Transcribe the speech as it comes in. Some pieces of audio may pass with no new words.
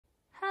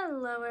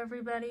Hello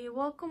everybody,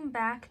 welcome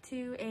back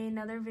to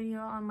another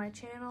video on my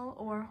channel,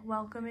 or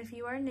welcome if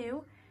you are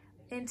new.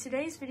 In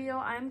today's video,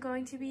 I'm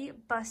going to be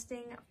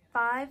busting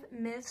 5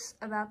 myths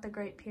about the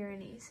Great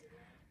Pyrenees.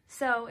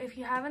 So if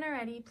you haven't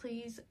already,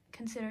 please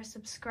consider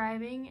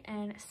subscribing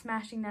and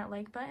smashing that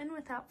like button.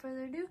 Without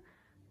further ado,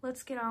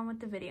 let's get on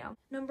with the video.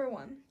 Number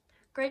 1,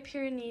 Great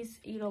Pyrenees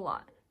eat a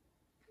lot.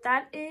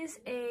 That is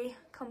a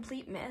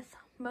complete myth.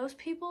 Most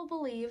people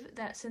believe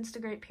that since the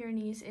Great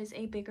Pyrenees is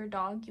a bigger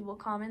dog, you will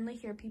commonly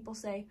hear people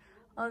say,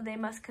 oh, they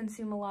must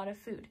consume a lot of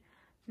food.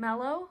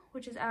 Mellow,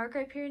 which is our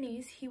Great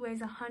Pyrenees, he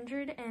weighs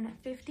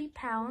 150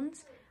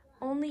 pounds,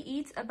 only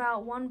eats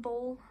about 1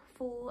 bowl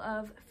full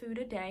of food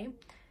a day,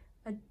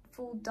 a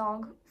full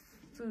dog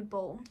food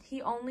bowl.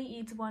 He only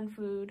eats 1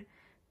 food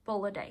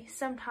bowl a day.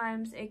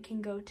 Sometimes it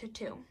can go to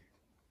 2.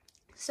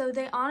 So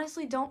they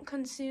honestly don't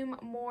consume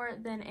more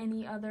than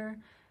any other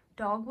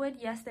dog would.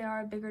 Yes, they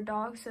are a bigger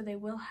dog, so they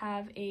will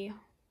have a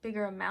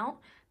bigger amount,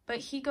 but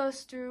he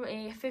goes through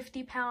a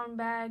 50-pound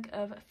bag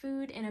of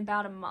food in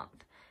about a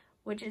month,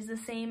 which is the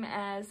same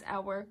as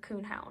our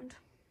coonhound.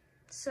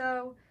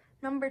 So,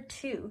 number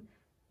 2,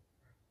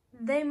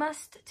 they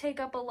must take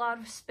up a lot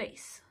of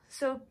space.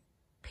 So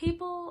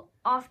people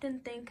often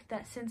think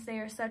that since they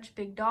are such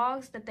big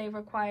dogs that they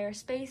require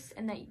space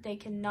and that they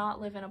cannot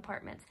live in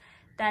apartments.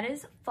 That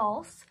is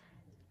false.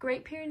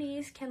 Great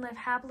Pyrenees can live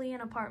happily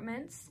in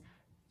apartments.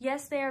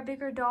 Yes, they are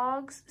bigger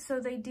dogs, so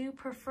they do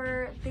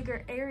prefer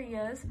bigger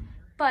areas,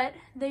 but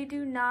they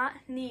do not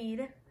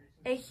need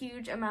a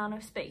huge amount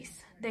of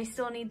space. They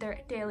still need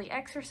their daily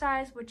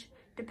exercise, which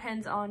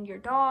depends on your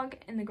dog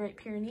and the Great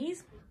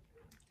Pyrenees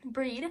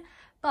breed,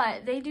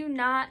 but they do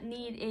not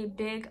need a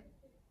big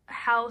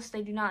house.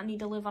 They do not need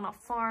to live on a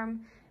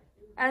farm.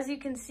 As you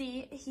can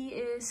see, he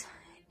is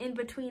in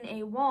between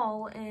a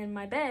wall and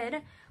my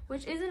bed,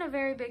 which isn't a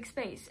very big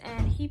space,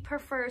 and he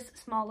prefers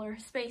smaller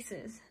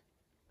spaces.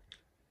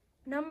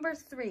 Number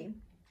 3,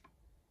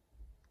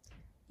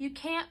 you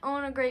can't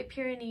own a Great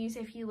Pyrenees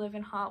if you live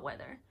in hot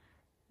weather.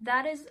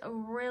 That is a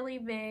really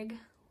big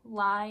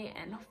lie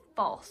and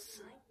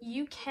false.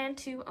 You can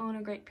too own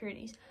a Great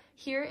Pyrenees.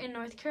 Here in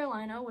North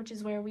Carolina, which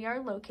is where we are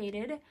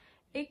located,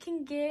 we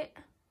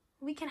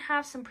can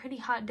have some pretty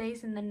hot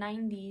days in the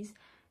 90s,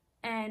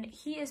 and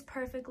he is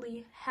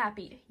perfectly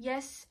happy.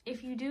 Yes,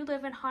 if you do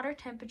live in hotter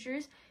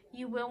temperatures,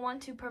 you will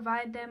want to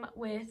provide them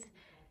with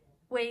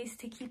ways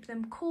to keep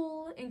them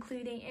cool,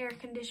 including air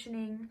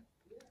conditioning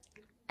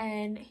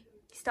and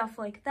stuff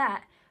like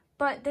that.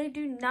 But they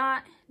do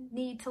not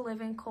need to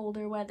live in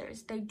colder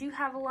weathers. They do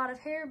have a lot of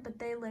hair, but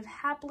they live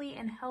happily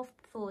and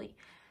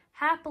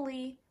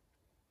happily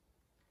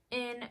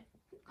in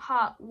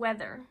hot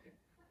weather.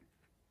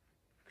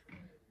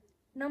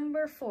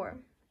 Number 4,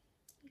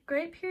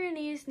 Great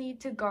Pyrenees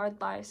need to guard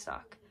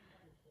livestock.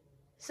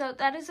 So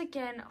that is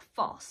again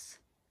false.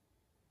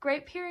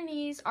 Great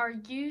Pyrenees are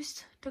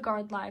used to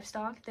guard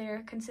livestock. They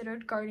are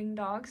considered guarding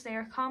dogs. They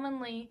are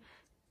commonly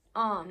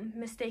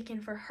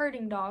mistaken for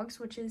herding dogs,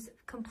 which is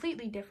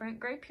completely different.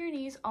 Great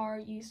Pyrenees are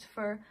used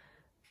for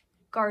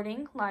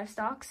guarding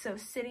livestock, so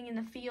sitting in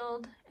the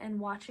field and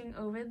watching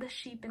over the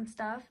sheep and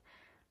stuff.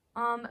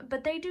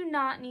 But they do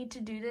not need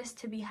to do this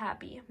to be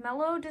happy.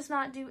 Mellow does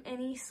not do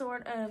any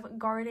sort of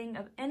guarding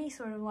of any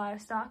sort of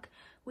livestock.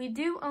 We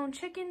do own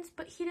chickens,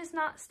 but he does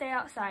not stay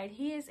outside.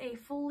 He is a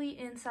fully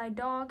inside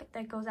dog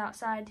that goes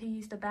outside to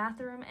use the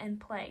bathroom and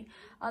play.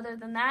 Other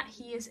than that,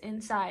 he is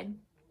inside,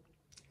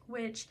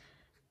 which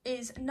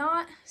is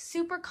not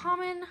super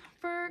common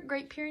for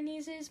Great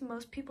Pyrenees.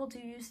 Most people do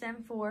use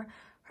them for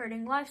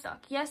herding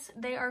livestock. Yes,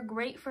 they are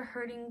great for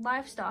herding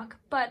livestock,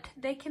 but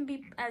they can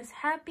be as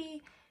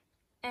happy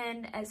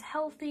and as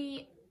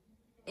healthy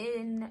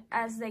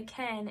as they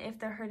can if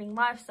they're herding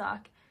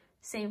livestock.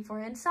 Same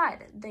for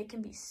inside. They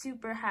can be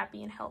super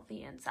happy and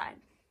healthy inside.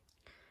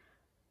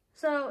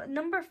 So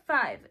number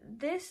 5,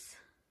 this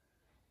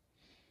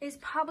is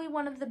probably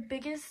one of the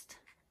biggest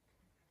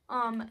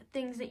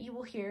things that you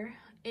will hear,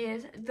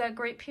 is that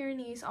Great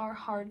Pyrenees are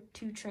hard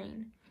to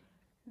train.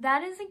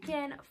 That is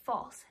again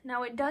false.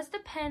 Now it does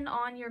depend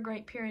on your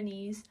Great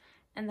Pyrenees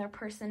and their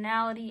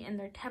personality and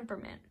their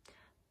temperament.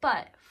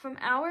 But from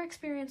our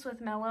experience with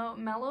Mellow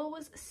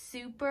was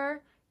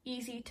super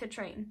easy to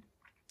train.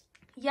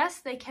 Yes,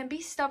 they can be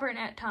stubborn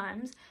at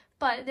times,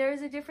 but there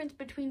is a difference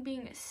between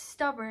being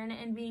stubborn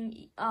and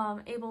being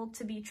able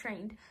to be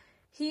trained.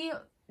 He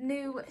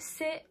knew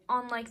sit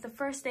on like the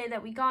first day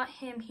that we got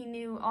him. He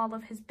knew all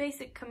of his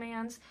basic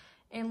commands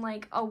in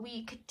like a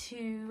week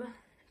to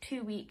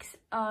 2 weeks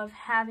of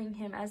having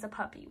him as a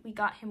puppy. We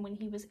got him when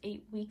he was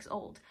 8 weeks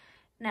old.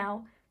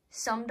 Now,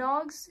 some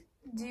dogs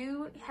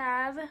do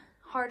have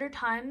harder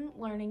time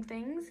learning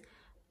things,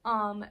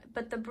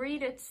 but the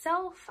breed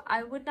itself,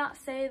 I would not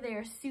say they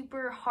are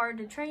super hard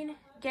to train.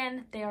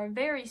 Again, they are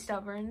very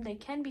stubborn. They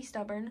can be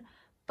stubborn,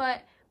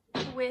 but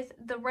with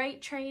the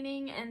right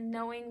training and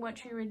knowing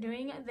what you were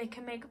doing, they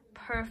can make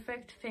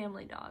perfect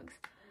family dogs.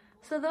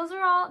 So those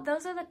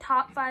are the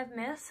top 5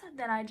 myths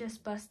that I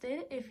just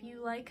busted. If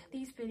you like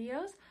these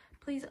videos,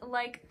 Please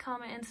like,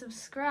 comment, and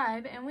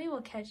subscribe, and we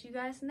will catch you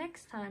guys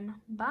next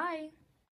time. Bye!